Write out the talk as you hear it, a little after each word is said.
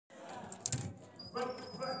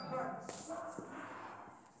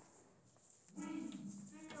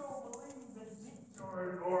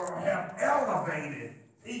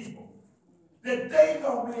that they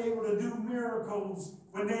gonna be able to do miracles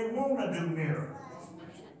when they want to do miracles.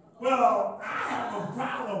 Well, I have a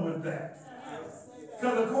problem with that.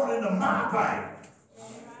 Because according to my Bible,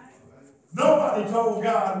 nobody told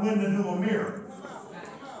God when to do a miracle.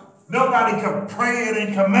 Nobody could pray it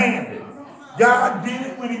and command it. God did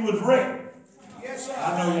it when he was ready.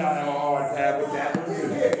 I know y'all have a hard time with that one too.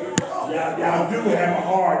 Y'all do have a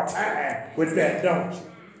hard time with that, don't you?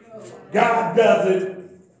 God does it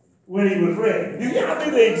when he was ready. Do y'all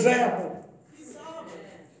need an example?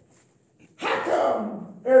 How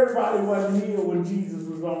come everybody wasn't healed when Jesus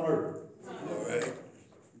was on earth?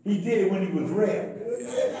 He did it when he was ready.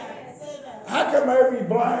 How come every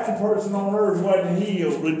blind person on earth wasn't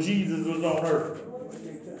healed when Jesus was on earth?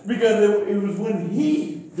 Because it was when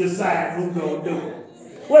he decided who's going to do it.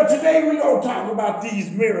 Well, today we're going to talk about these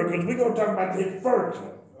miracles. We're going to talk about this first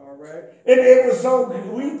one. All right. And it was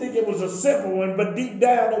we think it was a simple one, but deep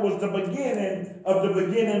down it was the beginning of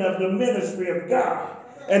the ministry of God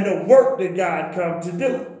and the work that God come to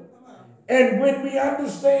do. And when we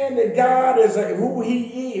understand that God is who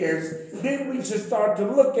he is, then we should start to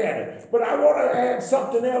look at it. But I want to add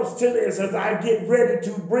something else to this as I get ready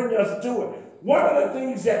to bring us to it. One of the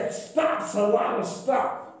things that stops a lot of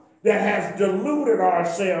stuff that has deluded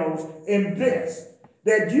ourselves in this,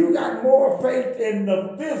 that you got more faith in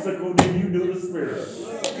the physical than you do the spiritual.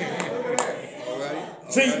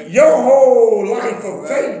 See, your whole life of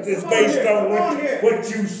faith is based on what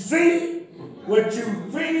you see, what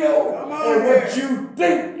you feel, and what you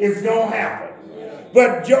think is going to happen.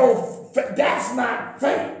 But that's not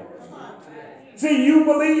faith. See, you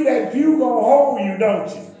believe that pew going to hold you, don't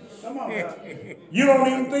you? Come on. You don't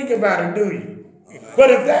even think about it, do you?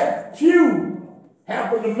 But if that pew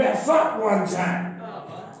happened to mess up one time,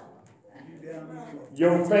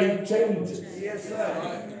 your faith changes. Yes,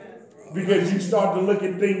 sir. Because you start to look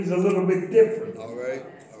at things a little bit different. All right.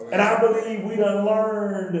 And I believe we done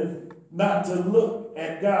learned not to look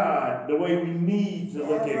at God the way we need to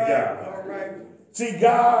look at God. All right. See,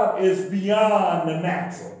 God is beyond the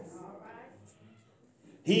natural.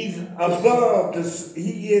 He's above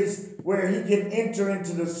he is where he can enter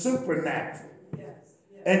into the supernatural.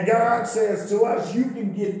 And God says to us, you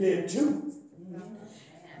can get there too.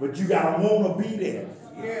 But you got to want to be there.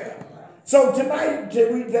 Yeah. So tonight,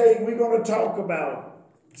 we're going to talk about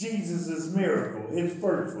Jesus' miracle, his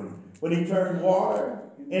first one, when he turned water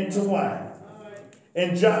into wine.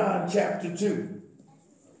 In John chapter 2.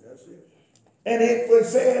 And it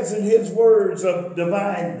says in his words of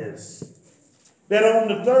divineness that on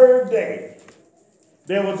the third day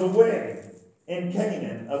there was a wedding in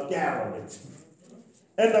Canaan of Galilee.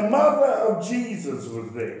 And the mother of Jesus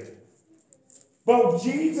was there. Both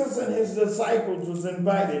Jesus and his disciples was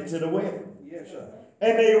invited to the wedding. Yes, sir.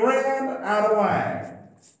 And they ran out of wine.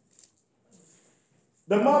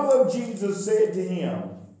 The mother of Jesus said to him,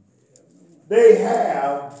 they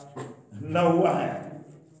have no wine.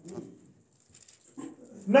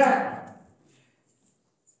 Now,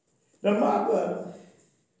 the mother,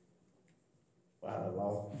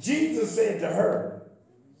 Jesus said to her,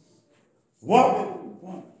 woman,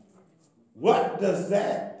 what does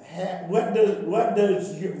that have? What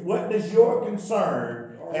does your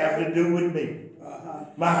concern have to do with me?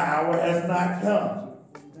 My hour has not come.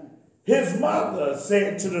 His mother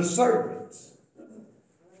said to the servants,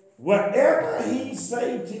 whatever he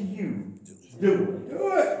say to you, do it.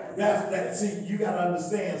 Do it. See, you got to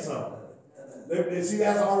understand something. See,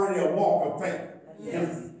 that's already a walk of faith.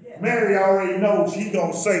 Yes. Mary already knows she's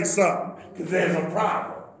going to say something because there's a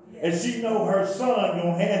problem. And she know her son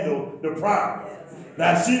going to handle the problem.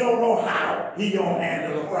 Now, she don't know how he going to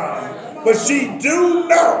handle the problem. But she do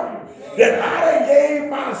know that I done gave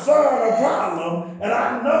my son a problem, and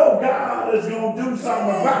I know God is going to do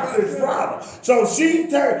something about this problem. So she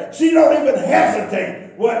don't even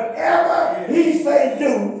hesitate. Whatever he say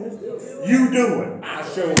do, you do it. I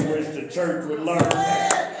sure wish the church would learn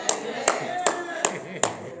that.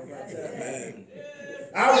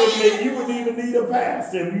 You wouldn't even need a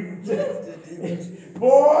pastor.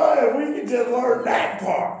 Boy, if we could just learn that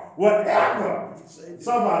part. Whatever,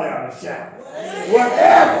 somebody ought to shout.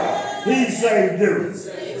 Whatever he say do,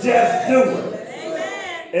 just do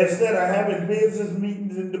it. Instead of having business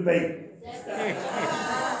meetings and debate.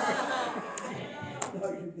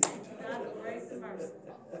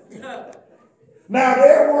 Now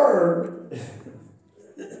there were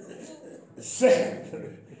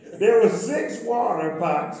 6 water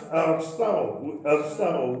pots of stone,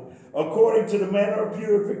 according to the manner of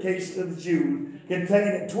purification of the Jews,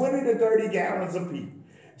 containing 20 to 30 gallons apiece.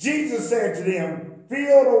 Jesus said to them,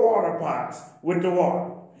 fill the water pots with the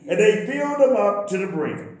water. And they filled them up to the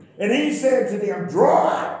brim. And he said to them, draw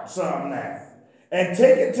out some now, and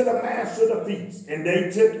take it to the master of the feast. And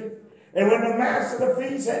they took it. And when the master of the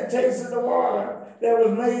feast had tasted the water that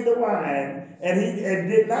was made the wine, and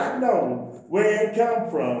did not know where it had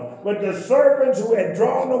come from, but the servants who had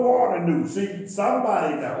drawn the water knew. See,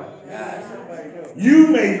 somebody knows. You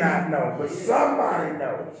may not know, but somebody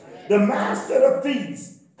knows. The master of the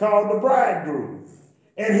feast called the bridegroom,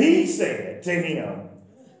 and he said to him,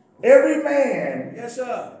 every man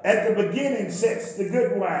at the beginning set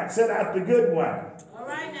out the good wine. All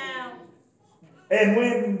right now. And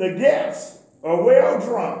when the guests are well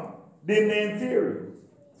drunk, then the inferior.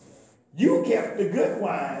 You kept the good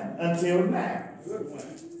wine until now.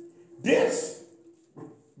 This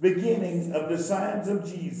beginning of the signs of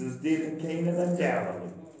Jesus did in Cana and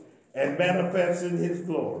Galilee, and manifested his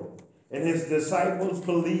glory, and his disciples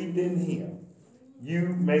believed in him. You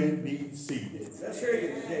may be seated. Let's hear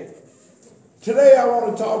you today. Today I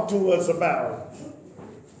want to talk to us about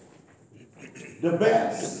the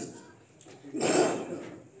best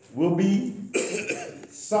will be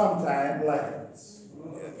sometime last.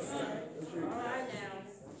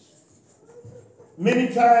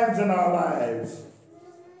 Many times in our lives,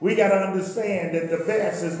 we got to understand that the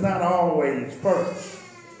best is not always first.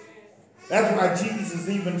 That's why Jesus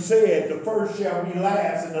even said, the first shall be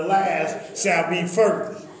last and the last shall be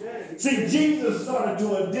first. See, Jesus started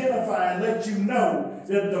to identify and let you know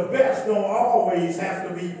that the best don't always have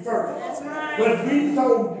to be first. But we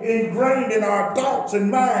so ingrained in our thoughts and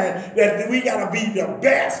mind that we got to be the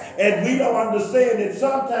best, and we don't understand that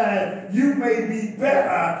sometimes you may be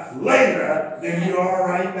better later than you are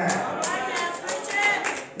right now.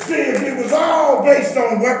 See, if it was all based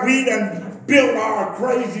on what we done built our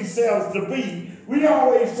crazy selves to be, we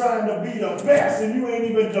always trying to be the best, and you ain't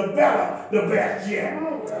even developed the best yet.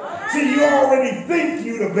 See, you already think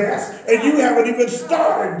you the best, and you haven't even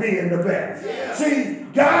started being the best. See,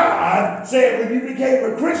 God said when you became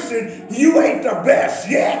a Christian, you ain't the best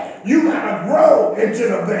yet. You gotta grow into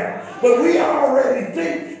the best. But we already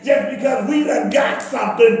think just because we done got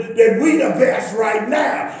something that we the best right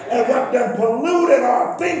now. And what done polluted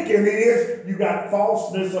our thinking is you got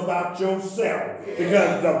falseness about yourself,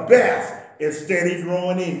 because the best is steady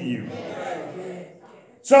growing in you.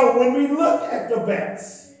 So when we look at the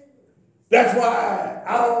best, that's why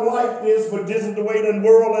I don't like this, but this is the way the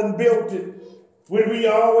world done built it. When we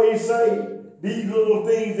always say these little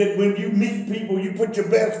things that when you meet people, you put your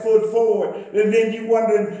best foot forward, and then you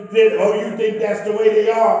wonder, you think that's the way they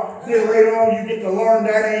are. Then later on you get to learn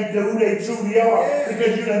that ain't who they truly are,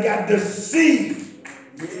 because you done got deceived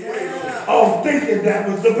on thinking that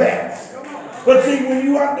was the best. But see, when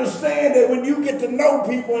you understand that when you get to know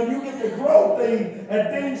people and you get to grow things and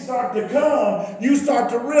things start to come, you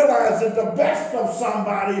start to realize that the best of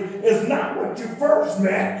somebody is not what you first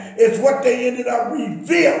met, it's what they ended up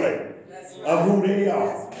revealing of who they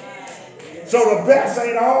are. So the best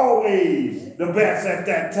ain't always the best at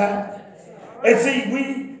that time. And see,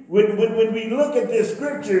 when we look at this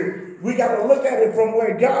scripture, we got to look at it from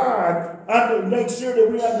where God, make sure that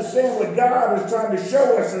we understand what God is trying to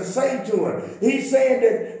show us and say to us. He's saying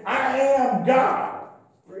that I am God.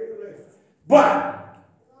 But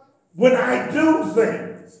when I do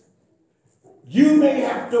things, you may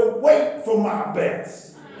have to wait for my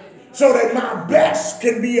best, so that my best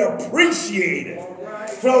can be appreciated,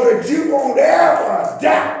 so that you won't ever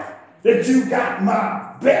doubt that you got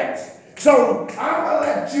my best. So I'm going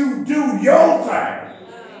to let you do your thing,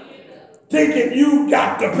 thinking you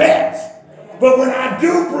got the best. But when I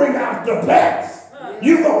do bring out the best,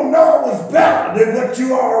 you going to know it was better than what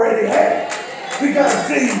you already had. Because,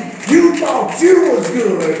 see, you thought you was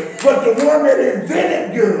good, but the one that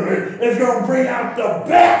invented good is going to bring out the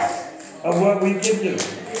best of what we can do.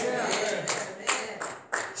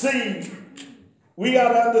 See, we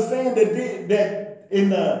got to understand that in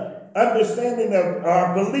the understanding of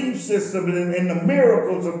our belief system and the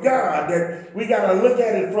miracles of God, that we got to look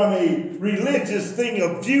at it from a religious thing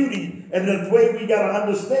of beauty, and the way we got to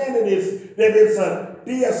understand it is that it's a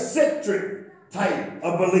theocentric type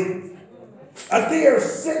of belief. A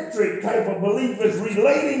theocentric type of belief is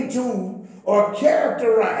relating to or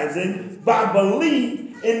characterizing by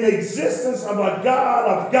belief in the existence of a God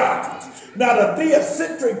of gods. Now, the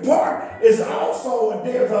theocentric part is also,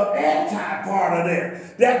 there's an anti-part of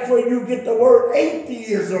that. That's where you get the word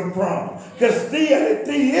atheism from. Because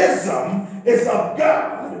theism is of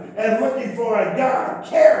God and looking for a God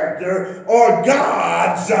character or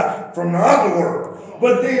gods from the other world.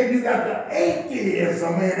 But then you got the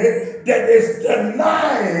atheism in it that is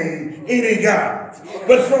denying any God.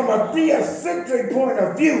 But from a theocentric point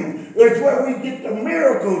of view, It's where we get the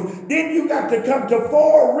miracles. Then you got to come to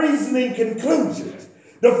 4 reasoning conclusions.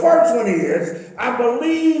 The first one is, I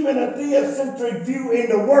believe in a theocentric view in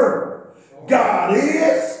the Word. God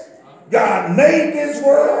is, God made this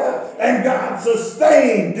world, and God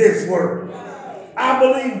sustained this world. I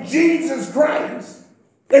believe Jesus Christ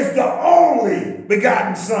is the only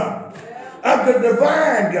begotten Son of the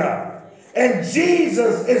divine God. And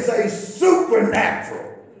Jesus is a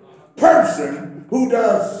supernatural person who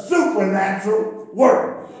does supernatural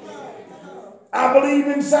work. I believe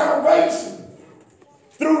in salvation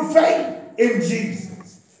through faith in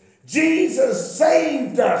Jesus. Jesus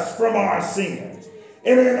saved us from our sins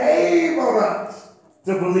and enabled us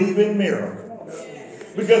to believe in miracles.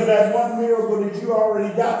 Because that one miracle that you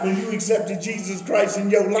already got when you accepted Jesus Christ in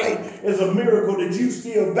your life is a miracle that you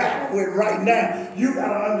still battle with right now. You got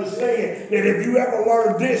to understand that if you ever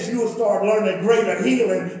learn this, you'll start learning greater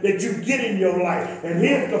healing that you get in your life. And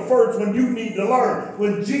here's the first one you need to learn.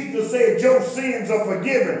 When Jesus said your sins are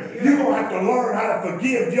forgiven, you're going to have to learn how to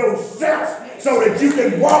forgive yourself so that you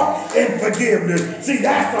can walk in forgiveness. See,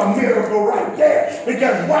 that's a miracle right there.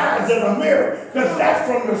 Because why is it a miracle? Because that's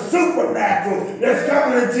from the supernatural that's coming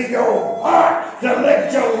into your heart to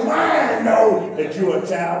let your mind know that you're a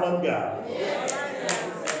child of God.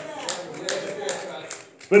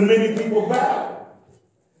 But many people battle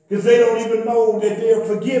because they don't even know that they're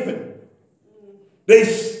forgiven. They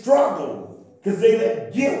struggle because they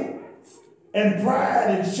let guilt and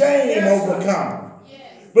pride and shame overcome them.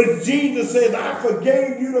 But Jesus says, I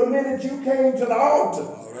forgave you the minute you came to the altar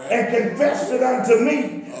and confessed it unto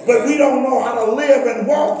me. But we don't know how to live and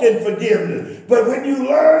walk in forgiveness. But when you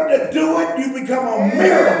learn to do it, you become a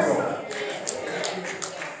miracle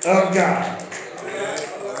of God.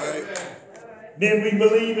 Then we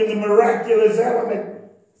believe in the miraculous element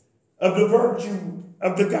of the virtue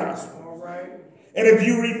of the gospel. And if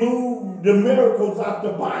you remove the miracles out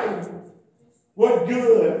the Bible, what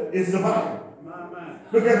good is the Bible?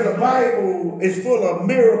 Because the Bible is full of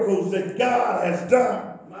miracles that God has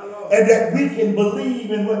done and that we can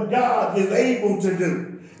believe in what God is able to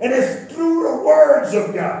do. And it's through the words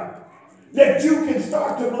of God that you can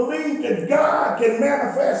start to believe that God can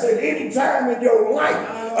manifest at any time in your life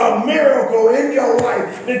a miracle in your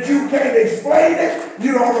life that you can't explain it.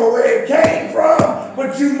 You don't know where it came from,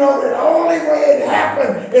 but you know that the only way it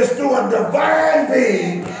happened is through a divine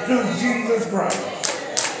being, through Jesus Christ.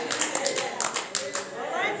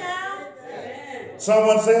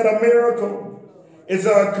 Someone said a miracle is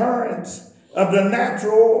an occurrence of the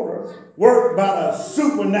natural order worked by the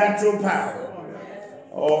supernatural power.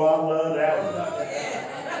 Oh, I love that one.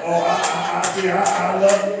 Oh, I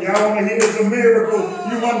love it. Y'all want to hear some miracle?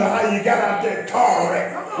 You wonder how you got out that car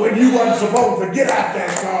wreck when you wasn't supposed to get out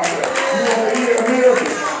that car wreck. You want to hear a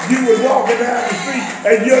miracle? You was walking down the street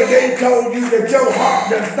and they told you that your heart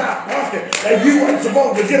done stopped pumping and you wasn't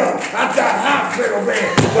supposed to get out that hospital bed.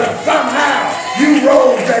 But somehow you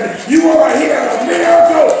rose and you want to hear a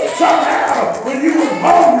miracle. Somehow when you was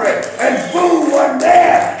hungry and food wasn't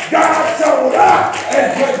there, God showed up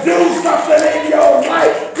and produced something in your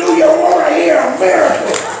life. Do you want to hear a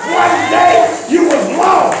miracle? One day you was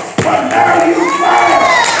lost, but now you found.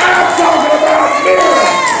 I'm talking about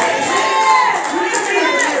miracles.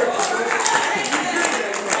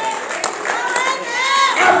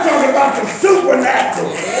 I'm talking about the supernatural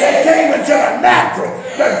that came into the natural.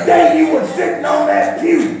 The day you were sitting on that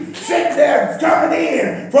pew, sitting there coming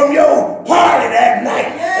in from your party that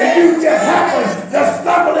night, and you just happened to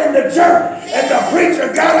stumble into church, and the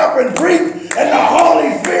preacher got up and preached, and the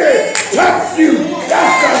Holy Spirit touched you.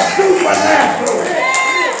 That's the supernatural.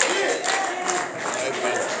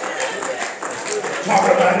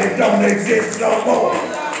 Talking about it don't exist no more.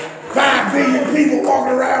 5 billion people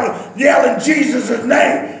walking around yelling Jesus'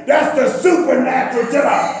 name. That's the supernatural to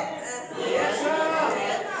the.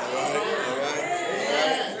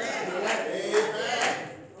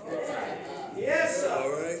 Yes,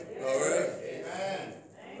 sir. All right.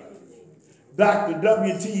 Dr.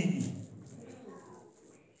 W.T.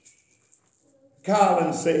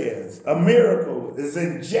 Collins says, a miracle is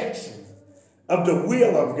injection of the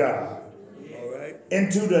will of God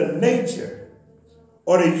into the nature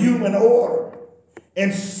or the human order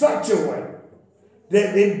in such a way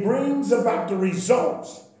that it brings about the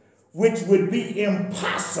results which would be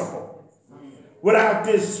impossible without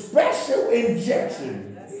this special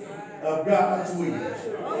injection of God's will.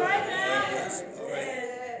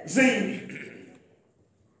 See,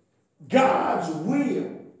 God's will.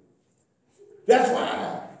 That's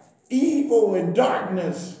why evil and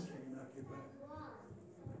darkness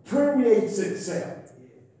permeates itself.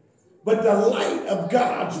 But the light of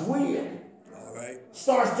God's will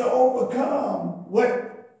starts to overcome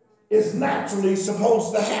what is naturally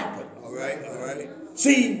supposed to happen. All right, all right.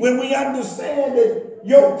 See, when we understand that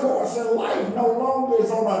your course in life no longer is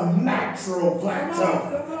on a natural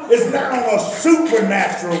plateau, it's now on a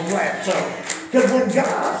supernatural plateau. Because when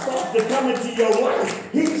God starts to come into your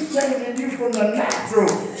life, he's changing you from the natural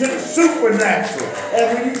to the supernatural.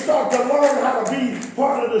 And when you start to learn how to be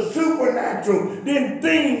part of the supernatural, then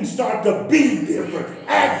things start to be different,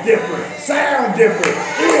 act different, sound different,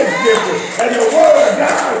 is different. And the word of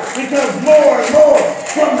God becomes more and more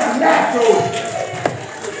from the natural.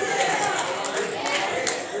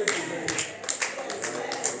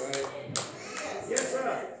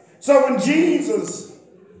 So when Jesus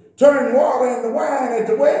turned water into wine at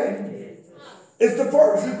the wedding, it's the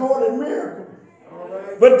first recorded miracle.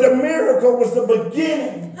 But the miracle was the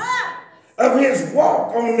beginning of his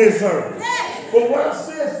walk on this earth. But watch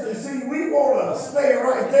this. See, we want to stay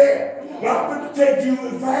right there. But I'm going to take you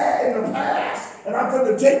in the past, and I'm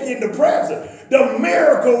going to take you in the present. The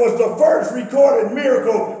miracle was the first recorded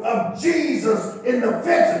miracle of Jesus in the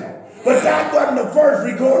physical. But that wasn't the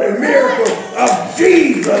first recorded miracle of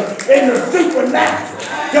Jesus in the supernatural.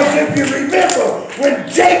 Because if you remember, when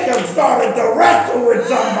Jacob started to wrestle with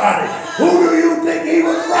somebody, who do you think he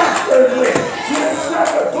was wrestling with? When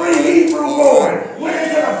the 3 Hebrew boys went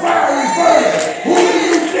into the fiery furnace, who do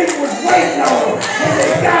you think was waiting on them when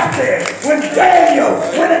they got there? When Daniel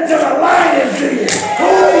went into the lion's den, who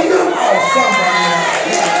do you know? Somebody.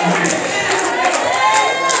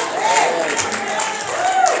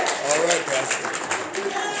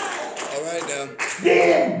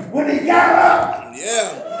 Then, when he got up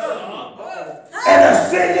and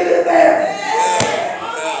ascended in there,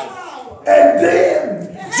 and then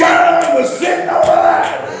John was sitting on the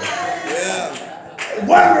ladder,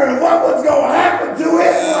 wondering what was going to happen to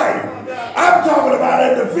his life. I'm talking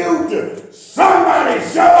about in the future. Somebody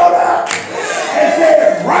showed up and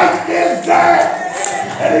said, write this down.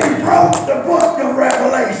 And he wrote the book of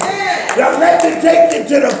Revelation. Now let me take you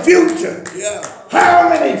to the future. How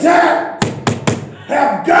many times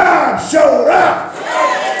have God showed up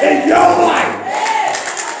in your life?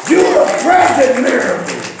 You're a present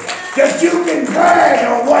miracle that you can brag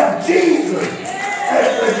on what Jesus has.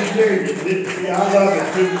 See, I love it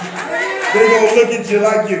too. They're going to look at you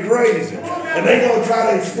like you're crazy. And they're going to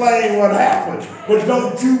try to explain what happened. But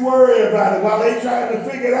don't you worry about it. While they trying to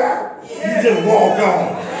figure it out, you just walk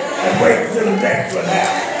on and wait till the next one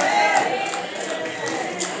happens.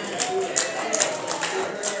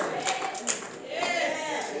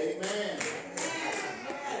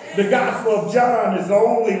 The Gospel of John is the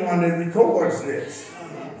only one that records this.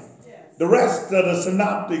 The rest of the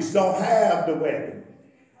synoptics don't have the wedding.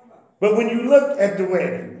 But when you look at the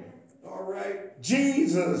wedding,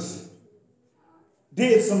 Jesus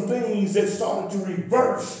did some things that started to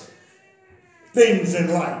reverse things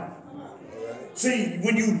in life. See,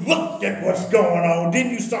 when you look at what's going on, then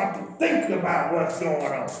you start to think about what's going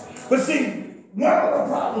on. But see, one of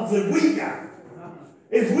the problems that we got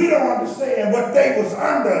is we don't understand what they was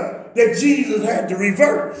under that Jesus had to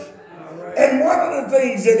reverse. And one of the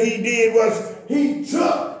things that he did was he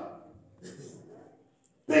took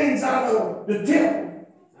things out of the temple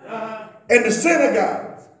and the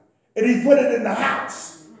synagogues and he put it in the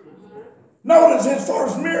house. Notice his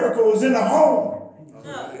first miracle was in the home.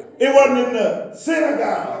 It wasn't in the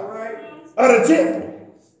synagogue or the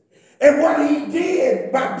temple. And what he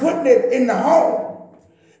did by putting it in the home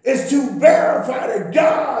is to verify that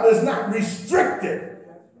God is not restricted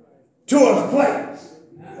to his place.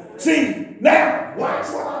 See, now, watch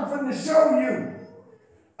what I'm going to show you.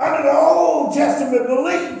 Under the Old Testament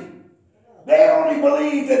belief, they only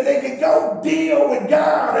believed that they could go deal with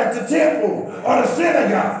God at the temple or the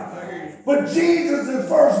synagogue. But Jesus'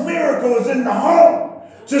 first miracle is in the home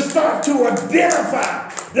to start to identify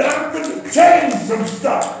that I'm going to change some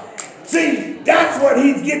stuff. See, that's what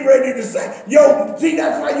he's getting ready to say. See,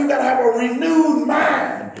 that's why you got to have a renewed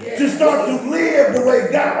mind to start to live the way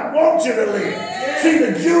God wants you to live. See,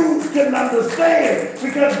 the Jews couldn't understand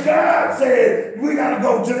because God said, we got to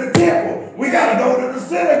go to the temple. We got to go to the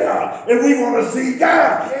synagogue. And we want to see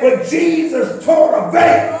God. But Jesus tore a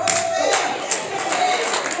veil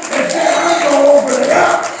and said, I'm going to open it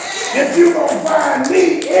up. If you're going to find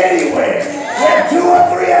me anywhere where 2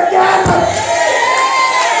 or 3 are gathered.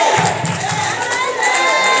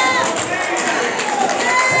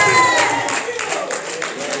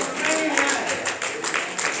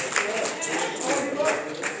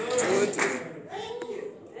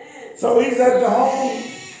 So he's at the home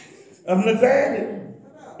of Nathanael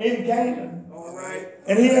in Canaan.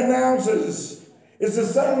 And he announces it's the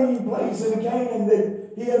same place in Canaan that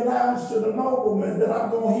he announced to the nobleman that I'm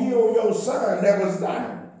going to heal your son that was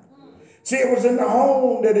dying. See, it was in the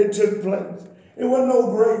home that it took place. It wasn't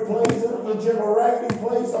no great place. It was a general raggedy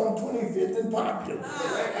place on 25th and Popular.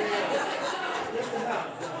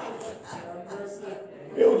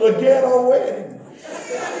 It was a ghetto wedding.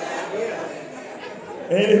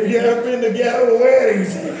 And if you ever been to ghetto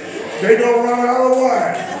weddings, they don't run out of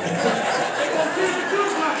wine.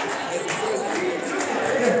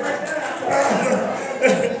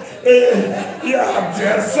 Yeah, I'm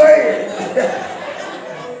just saying.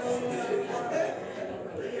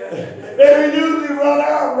 They usually run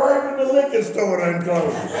out right when the liquor store done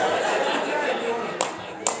closed.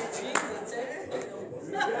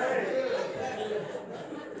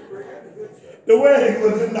 The wedding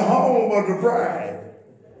was in the home of the bride,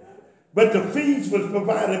 but the feast was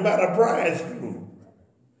provided by the bridegroom.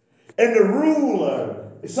 And the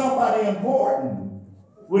ruler, somebody important,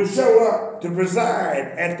 would show up to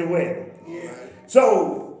preside at the wedding. Yeah.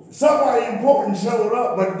 So somebody important showed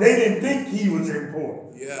up, but they didn't think he was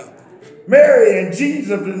important. Yeah. Mary and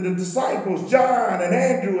Jesus and the disciples, John and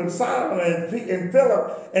Andrew and Solomon and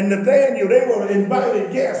Philip and Nathaniel, they were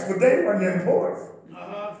invited guests, but they weren't important.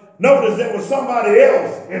 Notice there was somebody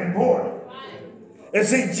else important. And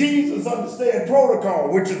see, Jesus understands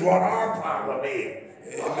protocol, which is what our problem is.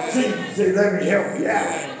 See, let me help you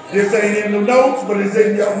out. This ain't in the notes, but it's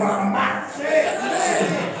in your mouth.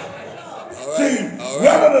 See,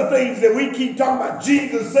 one of the things that we keep talking about,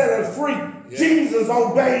 Jesus set us free. Yeah. Jesus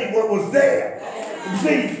obeyed what was there.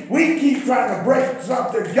 See, we keep trying to break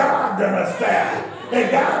something God done established.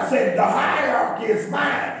 And God said, the hierarchy is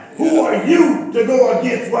mine. Who are you to go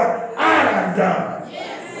against what I have done?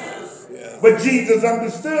 Yes. But Jesus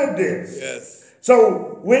understood this. Yes.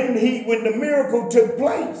 So when the miracle took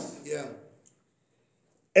place, yeah,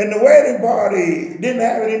 and the wedding party didn't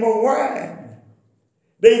have any more wine,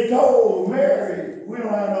 they told Mary, we don't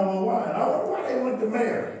have no more wine. I wonder why they went to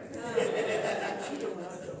Mary.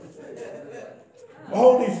 The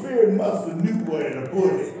Holy Spirit must have knew where to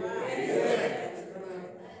put it.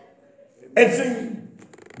 And see,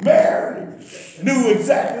 Mary knew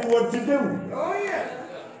exactly what to do. Oh, yeah.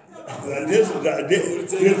 This is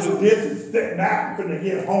now I'm going to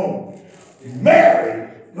get home. Mary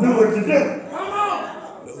knew what to do. Come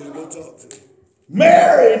on. Know who to go talk to.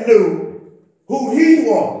 Mary knew who he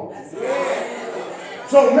was.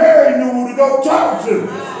 So Mary knew who to go talk to.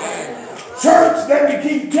 Church, let me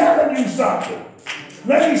keep telling you something.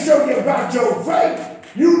 Let me show you about your faith.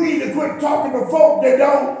 You need to quit talking to folk that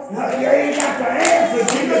you ain't got the answer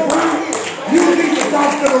to your problem. You need to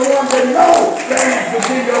talk to the one that knows the answer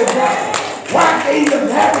to your problem. Why even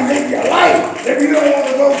have him in your life if you don't want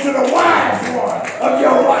to go to the wise one of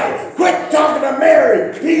your life? Quit talking to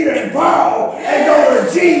Mary, Peter, and Paul and go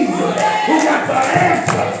to Jesus, who got the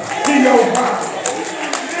answer to your problem.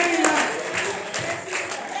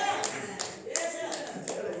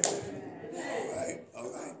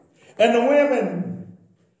 And the women,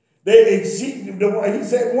 he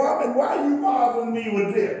said, woman, why are you bothering me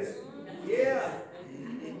with this? Yeah.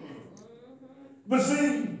 But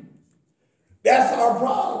see, that's our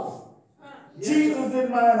problem. Yeah. Jesus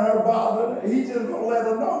didn't mind her bothering her. He just going to let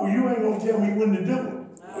her know, you ain't going to tell me when to do it.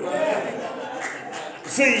 Yeah.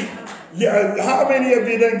 See, how many of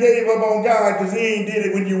you done gave up on God because he ain't did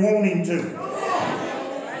it when you want him to?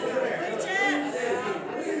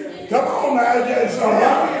 Come on now, just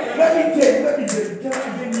let me tell you, can I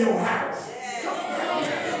get in your house?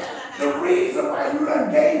 The reason why you done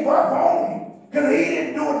gave up on him, because he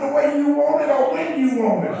didn't do it the way you wanted or when you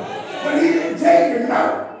wanted. But he didn't tell you no.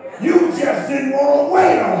 You just didn't want to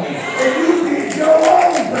wait on him. And you did your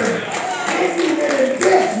own thing. If you get in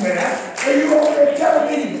this mess, and you over there telling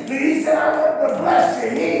me that he said, I want to bless you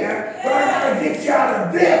here, but I got to get you out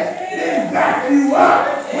of this, then back you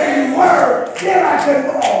up where you were, then I can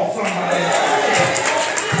call somebody else.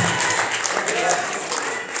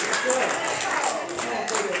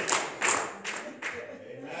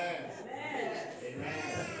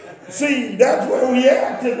 See, that's where we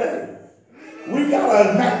at today. We got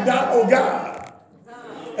a McDonald God.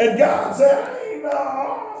 And God said,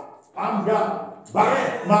 I'm God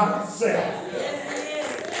by myself.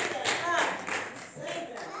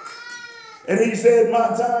 And he said, my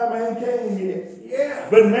time ain't came yet. Yeah.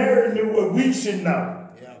 But Mary knew what we should know.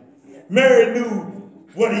 Yeah. Mary knew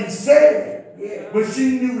what he said, but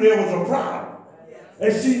she knew there was a problem.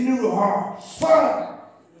 And she knew her son.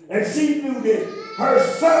 And she knew that her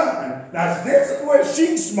son, now this is where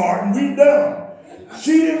she's smart and we dumb.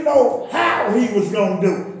 She didn't know how he was going to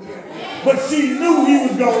do it. But she knew he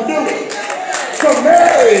was going to do it. So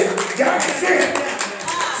Mary got sick.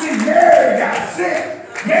 See, Mary got sick.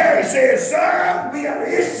 Mary said, son, we got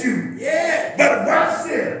an issue. Yeah. But watch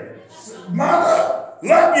this. Mother,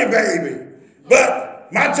 love your baby.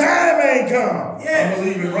 But my time ain't come. Yeah. I'm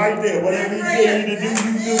going to leave it right there. Whatever he tell you to do, you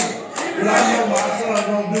do it. Because I know my son's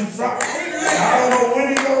going to do something. I don't know when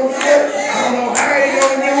he's going to do it. I don't know how he's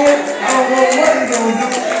going to do it. I don't know what he's going to do.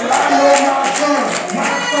 But I know my son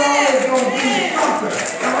is going to do something.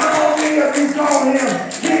 And I don't need if you call him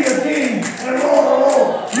King of Kings and Lord of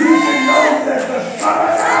Lords. You should know that the Son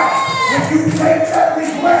of God, if you take that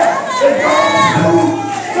request, is going to do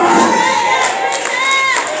something.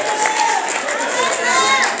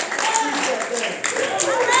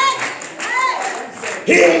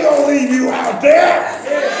 He ain't going to leave you out there.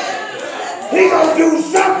 He going to do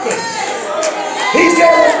something. He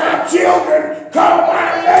said, when my children call my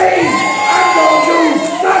name, I'm going to do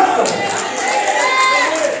something.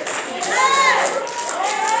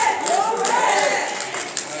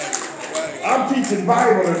 I'm teaching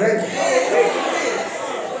Bible today.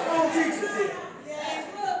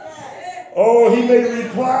 Oh, he may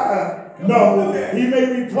reply. No, he may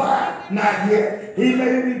reply, not yet. He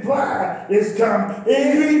may reply, it's come.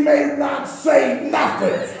 And he may not say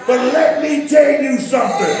nothing. But let me tell you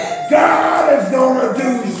something. God is going to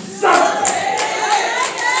do something.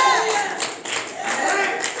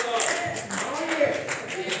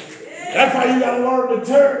 That's why you got to learn to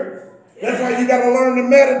turn. That's why you got to learn to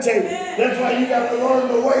meditate. That's why you got to learn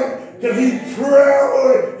to wait. Because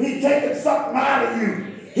he's taking something out of you.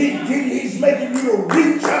 He's making you to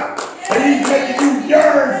reach up. And he's making you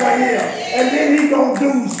yearn for him. And then he's going to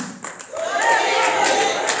do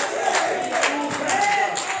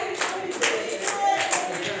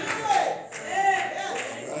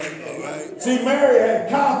See, Mary had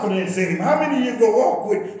confidence in him. How many of you go walk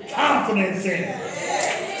with confidence in him?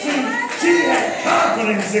 See, she had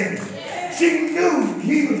confidence in him. She knew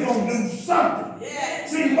he was going to do something.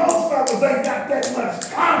 See, most of us ain't got that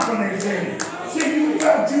much confidence in him. See, you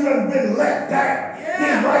felt you done been let down.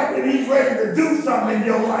 Then right when he's ready to do something in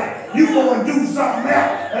your life, you go and do something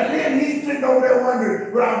else. And then he's sitting over there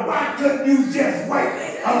wondering, well, why couldn't you just wait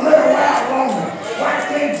a little while longer? Why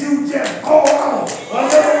can't you just hold on a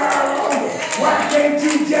little while longer? Why can't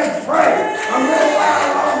you just pray a little while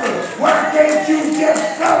longer? Why can't you just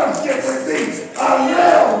fellowship with me a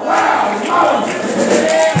little while longer?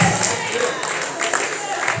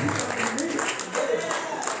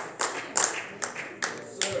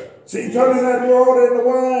 See, turning that water into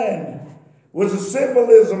wine was a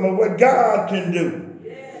symbolism of what God can do.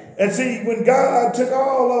 And see, when God took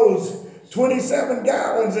all those 27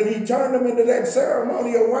 gallons and he turned them into that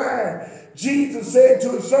ceremonial wine, Jesus said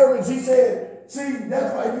to his servants, he said, see,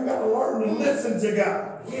 that's why you got to learn to listen to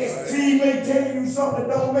God. See, he may tell you something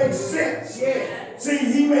that don't make sense. See,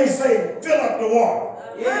 he may say, fill up the water.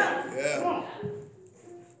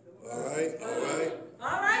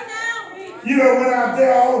 All right now. You know, went out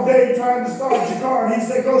there all day trying to start your car, and he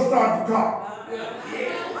said, go start the car.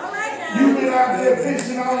 You've been out there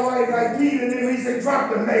fishing all right like Peter, and then he said, drop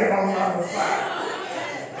the nail on the other side.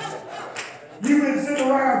 You've been sitting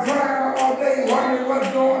around crying all day, wondering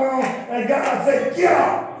what's going on, and God said, get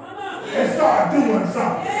up and start doing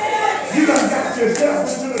something. You done got yourself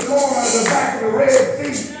into the corner of the back of the Red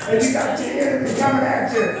Sea, and you got your enemy coming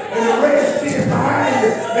at you, and the Red Sea is behind you,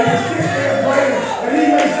 and you're sitting there praying, and he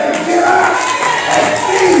may say, get up and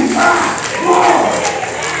see my glory.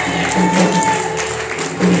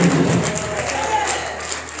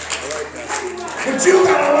 But you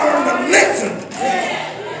got to learn to listen.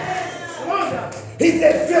 He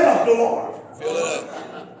said, fill up the water. Fill it up.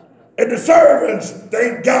 And the servants,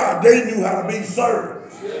 thank God, they knew how to be servants.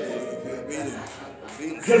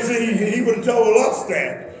 Because he would have told us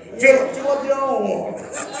that. Fill up your own water.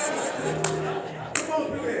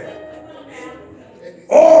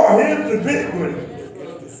 Or here's the big one.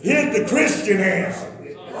 Here's the Christian answer.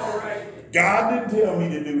 God didn't tell me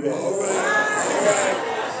to do that. All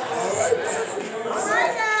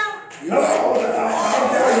right now. You know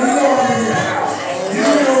I'm in your house. You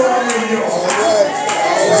know I'm in your house.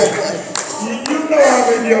 You know I'm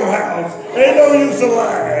in your house. Ain't no use of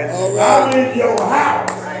lying. I'm in your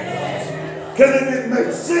house. Because it didn't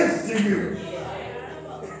make sense to you.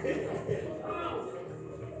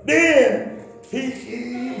 Then,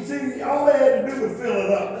 see, all they had to do was fill it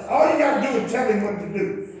up. All you got to do is tell him what to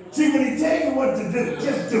do. See, when he tell you what to do,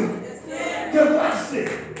 just do it. Because watch this.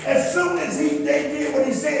 As soon as they did what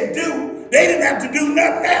he said do, they didn't have to do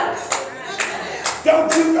nothing else.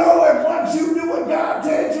 Don't you know that once you do what God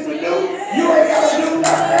tells you to do, you ain't got to do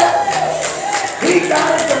nothing else? He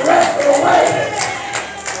got it the rest of the way.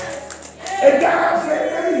 And God said,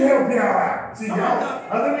 let me help y'all out. See,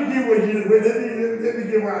 let me get where you. Let me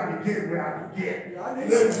get where I can get.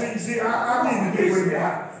 See, I need to get where you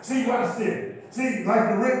are. See, watch this. See, like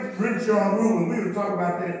the Richardson ruler, we were talking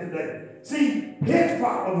about that today. See, his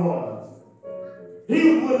problem was he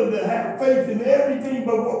was willing to have faith in everything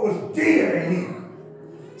but what was dear to him.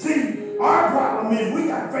 See, our problem is we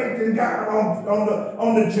got faith in God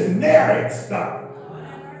on the generic stuff.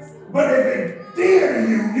 But if it's dear to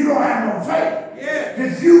you, you don't have no faith.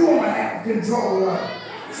 Because you want to have control of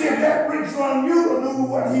it. See, if that rich young mule knew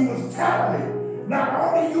what he was telling me. Not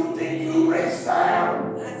only you think you rich now,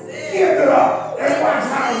 give it up and watch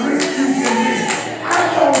how rich you can be. I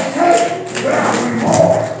don't take without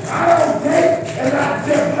remorse. I don't take and I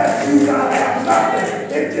just let you not have nothing.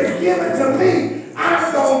 If you give it to me,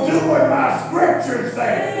 I'm going to do what my scriptures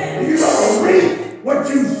say. You're going to reap what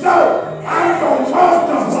you sow. I'm going to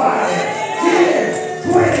multiply it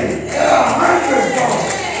 10, 20, and 100-fold.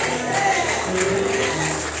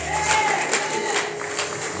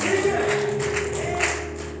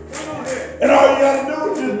 And all you got to do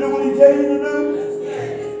is just do what he tells you to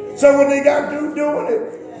do. So when they got through doing it,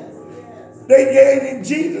 they gave him,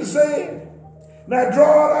 Jesus said, now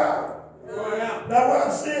draw it out. Now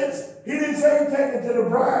watch this. He didn't say take it to the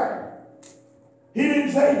bride. He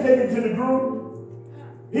didn't say take it to the groom.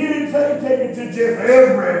 He didn't say take it to just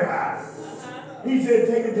everybody. He said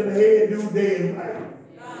take it to the head dude day and night.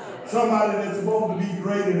 Somebody that's supposed to be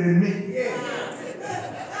greater than me.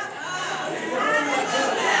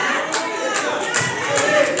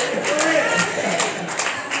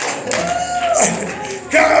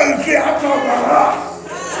 God, see, I'm talking about us.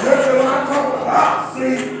 Listen, I'm talking about us.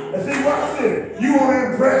 See, watch this. You want to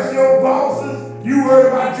impress your bosses? You worry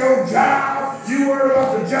about your job? You worry about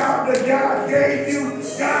the job that God gave you?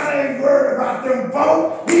 God ain't worried about them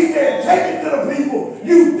folks. He said, take it to the people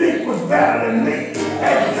you think was better than me.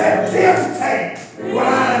 And let them take what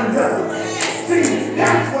I'm doing. See,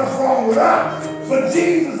 that's what's wrong with us. But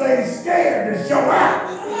Jesus ain't scared to show out.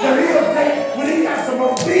 But he'll take, when he got some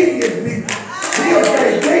obedient people, he'll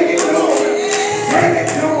say, take it to him. Take it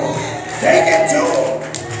to him. Take it to him.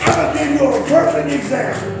 I'm going to give you a perfect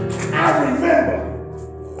example. I remember,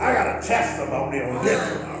 I got a testimony on this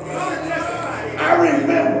one. I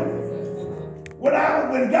remember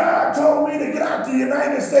when God told me to get out the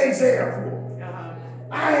United States Air Force,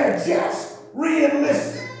 I had just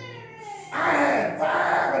re-enlisted. I had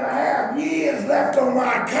 5.5 years left on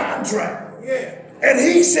my contract. And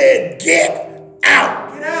he said, get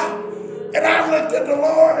out. Get out. And I looked at the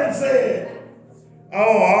Lord and said,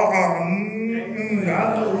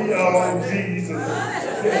 Jesus.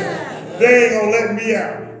 They ain't going to let me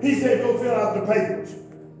out. He said, go fill out the papers.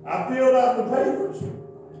 I filled out the papers.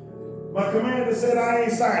 My commander said, I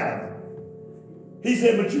ain't signing them. He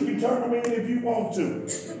said, but you can turn them in if you want to.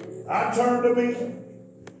 I turned them in.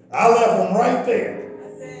 I left them right there.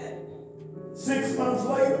 6 months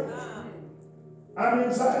later, I'm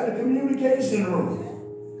inside the communication room.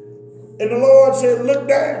 And the Lord said, look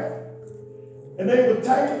down. And they were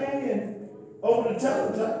typing in over the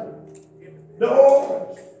teletype the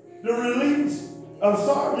orders, the release of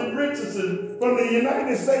Sergeant Richardson from the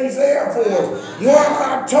United States Air Force, 1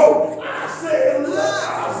 October. I said, look,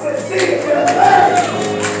 I said, see it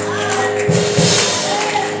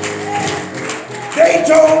They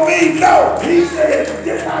told me no. He said,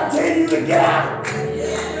 did I tell you to get out?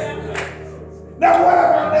 Now what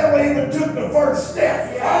if I never even took the first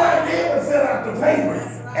step? All I did was fill out the papers.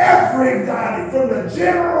 Everybody from the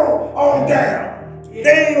general on down.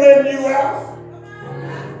 They ain't letting you out.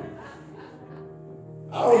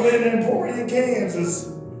 I was in Emporia, Kansas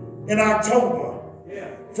in October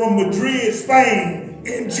from Madrid, Spain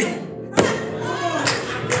in June.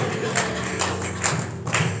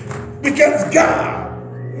 Because God.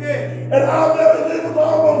 And I'll never, it was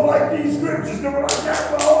almost like these scriptures. When I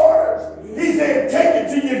got the orders, he said, take it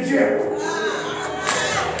to your general.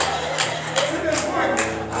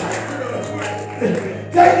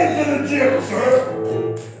 Take it to the general, sir.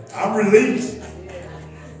 I'm released.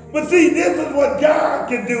 But see, this is what God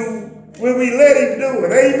can do when we let him do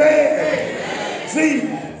it. Amen.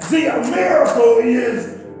 See, a miracle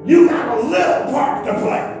is you got a little part to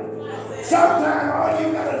play. Sometimes all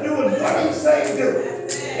you got to do is what he say do.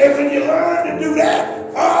 And when you learn to do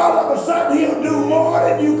that, all of a sudden he'll do more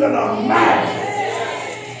than you can imagine.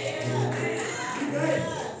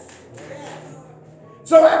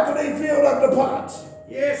 So after they filled up the pots,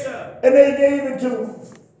 yes, sir, and they gave it to him,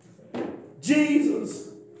 Jesus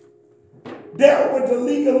dealt with the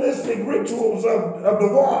legalistic rituals of the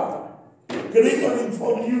water. Because he wasn't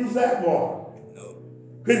supposed to use that water. No.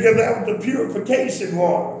 Because that was the purification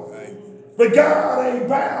water. Right. But God ain't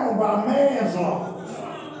bound by man's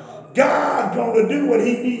God's going to do what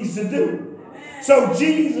he needs to do. So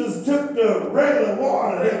Jesus took the regular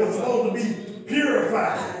water that was supposed to be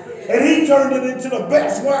purified, and he turned it into the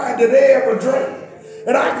best wine that they ever drank.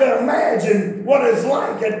 And I can imagine what it's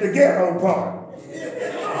like at the ghetto part.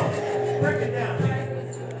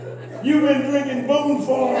 You've been drinking booze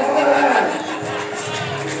for a long time.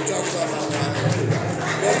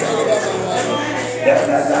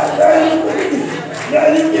 Now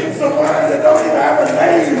you get some wine that don't even have a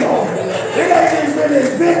name on it. It ain't even been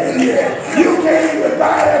invented yet. You can't even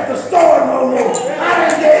buy it at the store no more. I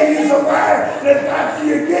done gave you some wine that after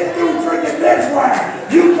you get through drinking this wine,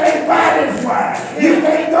 you can't buy this wine. You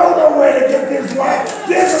can't go nowhere to get this wine.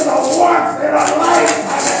 This is a once in a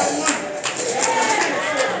lifetime.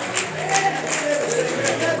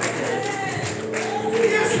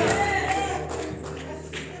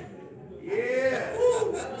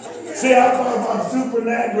 See, I thought about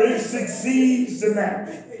supernatural. It succeeds the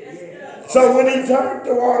natural. So when he turned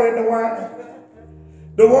the water into wine,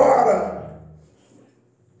 the water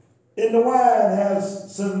in the wine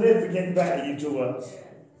has significant value to us.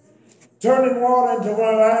 Turning water into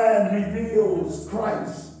wine reveals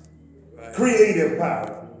Christ's creative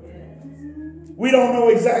power. We don't know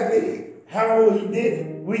exactly how he did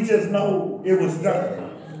it. We just know it was done.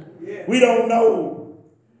 We don't know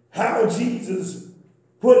how Jesus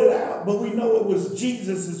put it out, but we know it was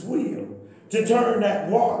Jesus' will to turn that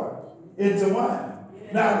water into wine.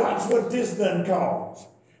 Now watch what this done cause.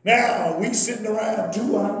 Now we sitting around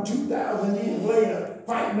 2,000 years later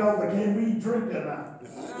fighting over can we drink or not.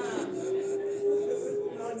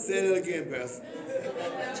 Say that again, Pastor.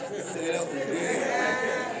 Say that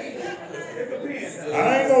again. I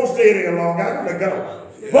ain't gonna stay there long, I gotta go.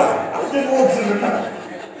 But I just want you to know.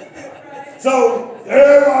 So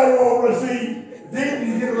everybody over to see. Then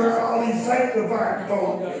you get around all these sanctified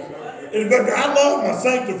folk. But I love my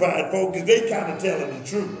sanctified folk because they kind of telling the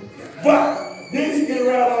truth. But then you get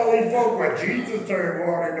around all these folk where Jesus turned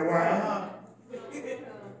water into wine.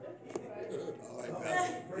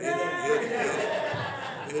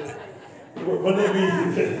 But let me,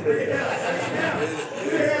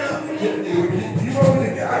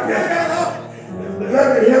 let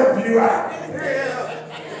me help you out.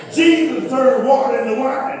 Jesus turned water into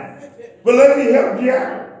wine. But let me help you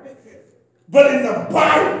out. But in the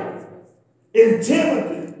Bible, in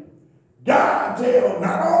Timothy, God tells,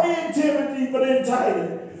 not only in Timothy, but in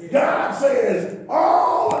Titus, God says,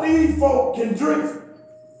 all of these folk can drink.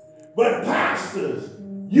 But pastors,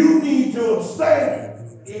 you need to abstain.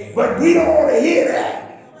 But we don't want to hear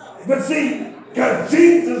that. But see, because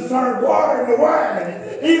Jesus turned water into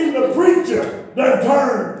wine, even the preacher done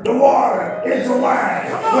turned the water into wine.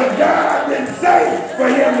 But God didn't say for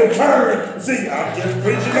him to turn. See, I'm just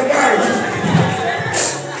preaching the Bible.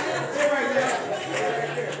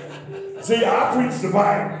 See, I preach the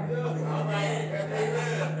Bible.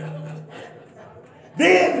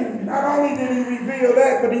 Then, not only did he reveal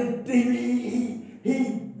that, but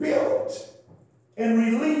he built and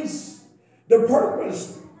released the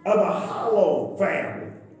purpose of a hollow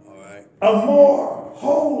family. A more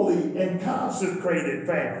holy and consecrated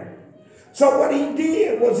family. So what he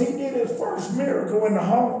did was he did his first miracle in the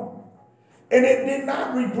home. And it did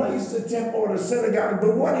not replace the temple or the synagogue,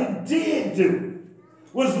 but what it did do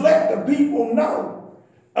was let the people know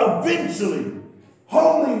eventually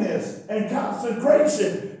holiness and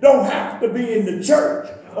consecration don't have to be in the church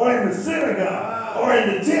or in the synagogue or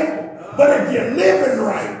in the temple. But if you're living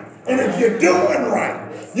right and if you're doing right,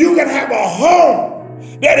 you can have a home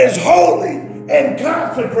that is holy and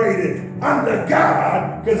consecrated under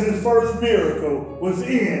God, because his first miracle was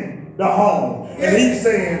in the home. And he's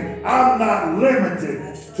saying, I'm not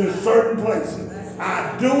limited to certain places.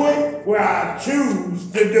 I do it where I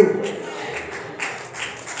choose to do it.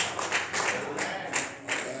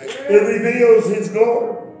 It reveals his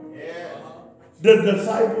glory. The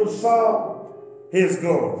disciples saw his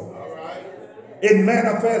glory. It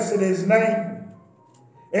manifested his name.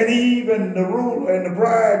 And even the ruler and the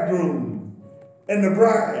bridegroom and the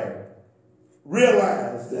bride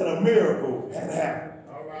realized that a miracle had happened.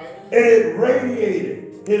 And it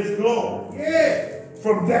radiated his glory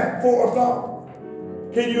from that forth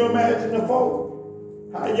on. Can you imagine the folk?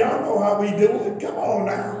 Y'all know how we do it. Come on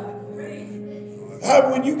now.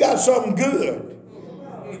 When you got something good,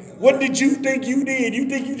 what did you think you did? You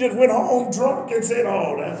think you just went home drunk and said,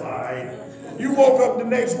 oh, that's all right. You woke up the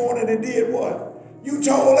next morning and did what? You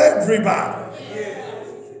told everybody.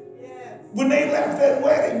 When they left that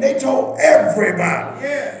wedding, they told everybody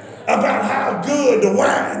about how good the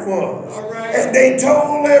wine was. And they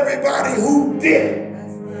told everybody who did it.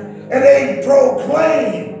 And they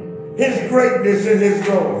proclaimed his greatness and his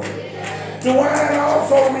glory. The wine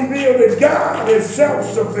also revealed that God is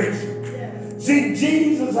self-sufficient. See,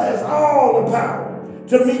 Jesus has all the power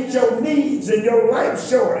to meet your needs and your life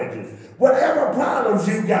shortages. Whatever problems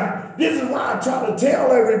you got. This is why I try to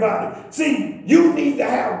tell everybody. See, you need to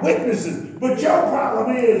have witnesses. But your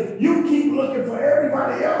problem is you keep looking for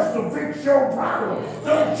everybody else to fix your problem.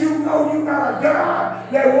 Don't you know you got a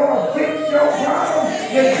God that want to fix your problem?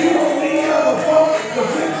 That you don't need other folks to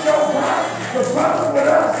fix your problem. The problem with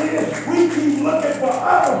us is we keep looking for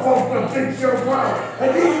other folks to fix your problem. And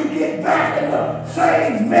then you get back in the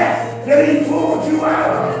same mess that he pulled you out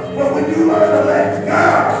of. But when you learn to let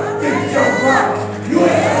God fix your problem, you ain't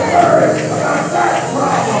gonna worry about that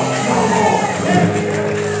problem no more.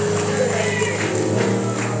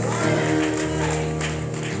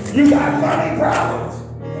 You got money problems.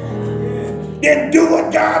 Then do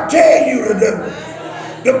what God tells you to do.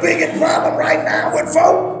 The biggest problem right now with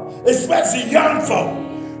folk, especially young folk,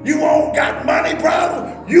 you won't got money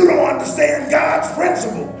problems. You don't understand God's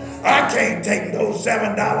principle. I can't take no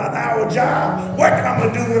 $7 an hour job. What am I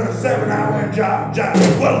going to do with a 7-hour job?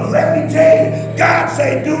 Well, let me tell you, God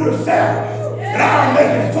say do the 7, and I'll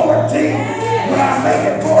make it 14. When I make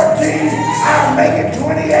it 14, I'll make it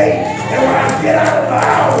 28. And when I get out of the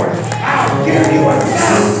hours, I'll give you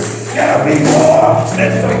enough. That'll be more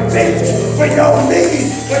than sufficient for your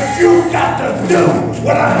needs. But you got to do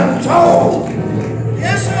what I'm told.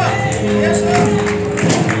 Yes, sir. Yes, sir.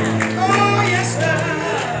 Oh, yes, sir.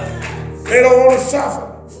 They don't want to suffer.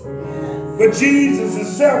 But Jesus is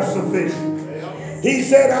self-sufficient. He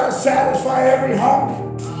said, I'll satisfy every hunger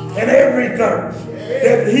and every thirst.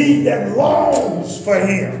 That he that longs for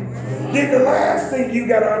him. Then the last thing you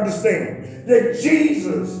got to understand, that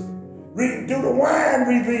Jesus, through the wine,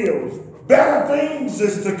 reveals better things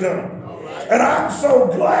is to come. And I'm so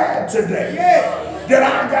glad today that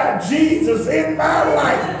I got Jesus in my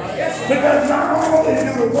life. Because not only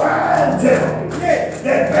do the wine tell me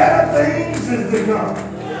that better things is to come,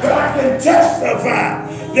 but I can testify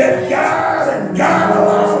that God and God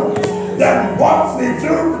alone that walked me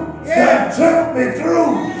through, that took me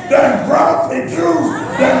through, that brought me through,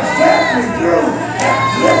 that set me through, that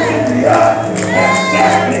lifted me up, that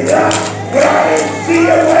set me up. But I didn't see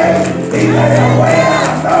a way. He made a way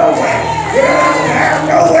out of nowhere. When I didn't have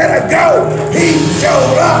nowhere to go, he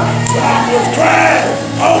showed up. When I was crying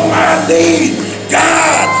on my knees,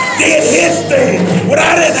 God did his thing. When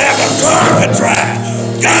I didn't have a car to drive,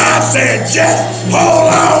 God said, just hold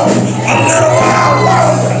on a little while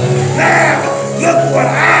longer. Now, look what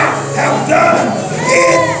I have done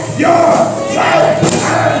in your life.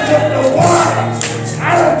 I took the water.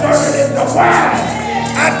 I done turned it into wine.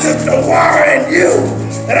 I took the water in you,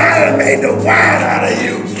 and I done made the wine out of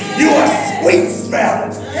you. You are sweet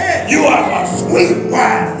smelling. You are a sweet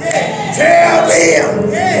wine. Tell them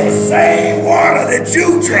the same water that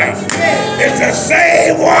you drink is the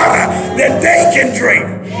same water that they can drink.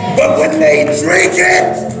 But when they drink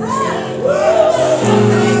it,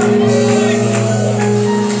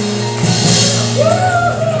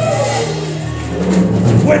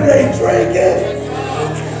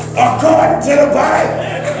 according to the Bible,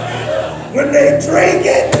 when they drink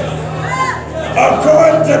it,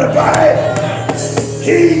 according to the Bible,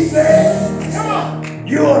 he said,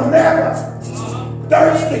 you'll never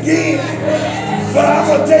thirst again. But I'm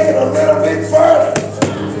going to take it a little bit further,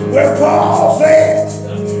 where Paul said,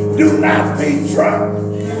 do not be drunk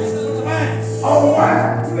on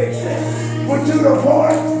wine, but to the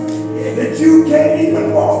point that you can't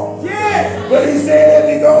even walk. But he said, if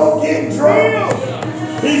you go get drunk,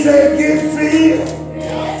 he said, get filled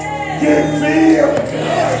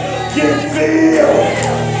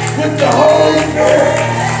with the Holy Spirit,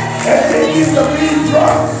 and then you can be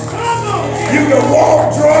drunk. You can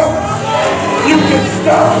walk drunk, you can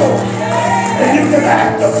stumble, and you can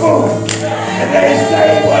act a fool. And they say,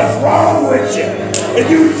 what's wrong with you? And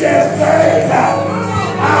you just say,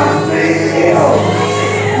 I'm filled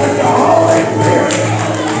with the Holy Spirit.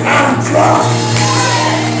 I'm drunk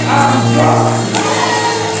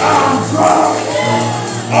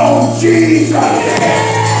on Jesus.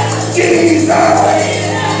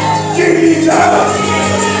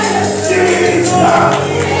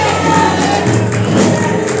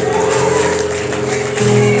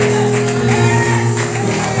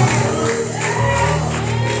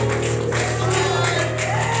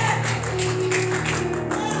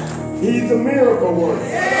 He's a miracle worker.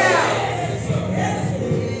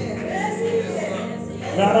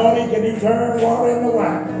 Not only can he turn water into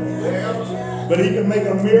wine, but he can make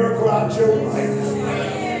a miracle out your life.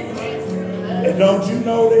 And don't you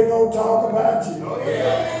know they're going to talk about you?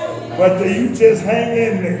 But you just hang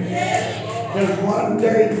in there. Because one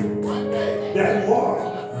day, that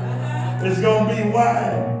water is going to be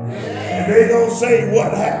wine. And they going to say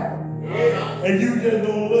what happened. And you just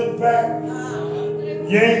going to look back.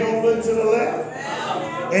 You ain't going to look to the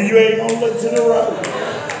left. And you ain't going to look to the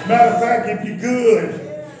right. Matter of fact, if you're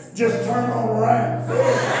good, just turn on around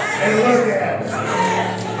and look at it.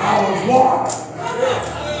 I was water.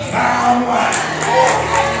 Now I'm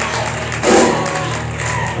wine.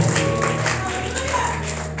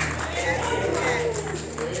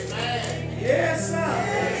 Yes, sir.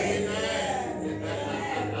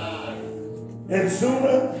 And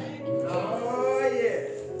sooner, Oh,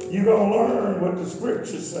 you're going to learn what the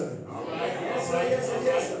scriptures say. yes, sir, yes, sir,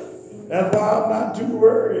 yes, sir. That's why I'm not too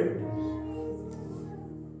worried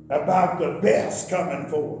about the best coming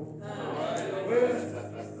forth.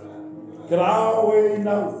 Because I always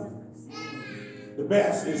know the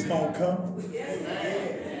best is going to come.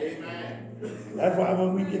 That's why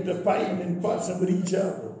when we get to fighting and fussing with each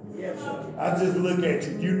other, I just look at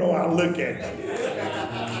you. You know I look at you.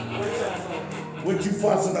 What you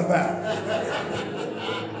fussing about?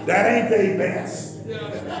 That ain't their best.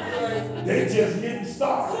 They just getting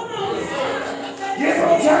started. Give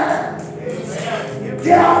them time.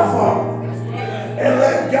 Get off of them. And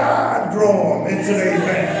let God grow them into their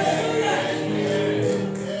best.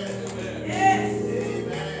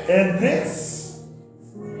 And this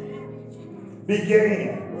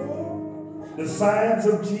began. The signs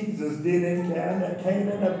of Jesus did in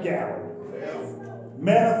Canaan of Galilee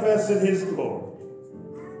manifested his glory,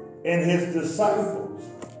 and his disciples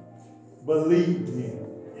believed him.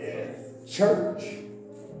 Church,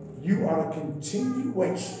 you are a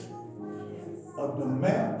continuation of the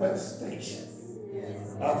manifestation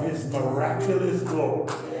of his miraculous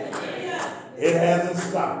glory. It hasn't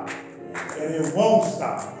stopped, and it won't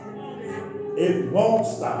stop. It won't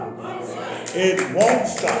stop. It won't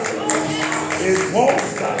stop. It won't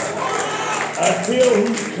stop until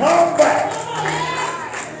he comes back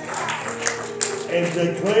and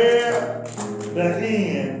declare the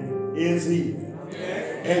end is here.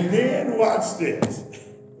 And then watch this.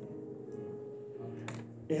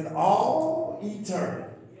 In all eternity,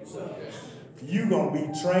 you're going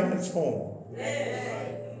to be transformed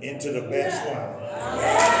into the best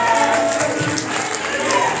one.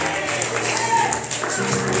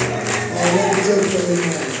 Let the church say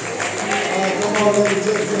amen. All right, come on, let the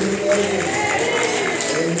church say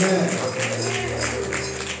amen.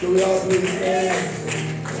 Can we all please stand?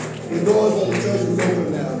 The doors of the church is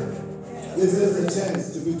open now. This is a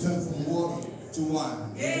chance to be turned from water to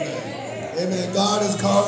wine. Amen. Amen. God is called.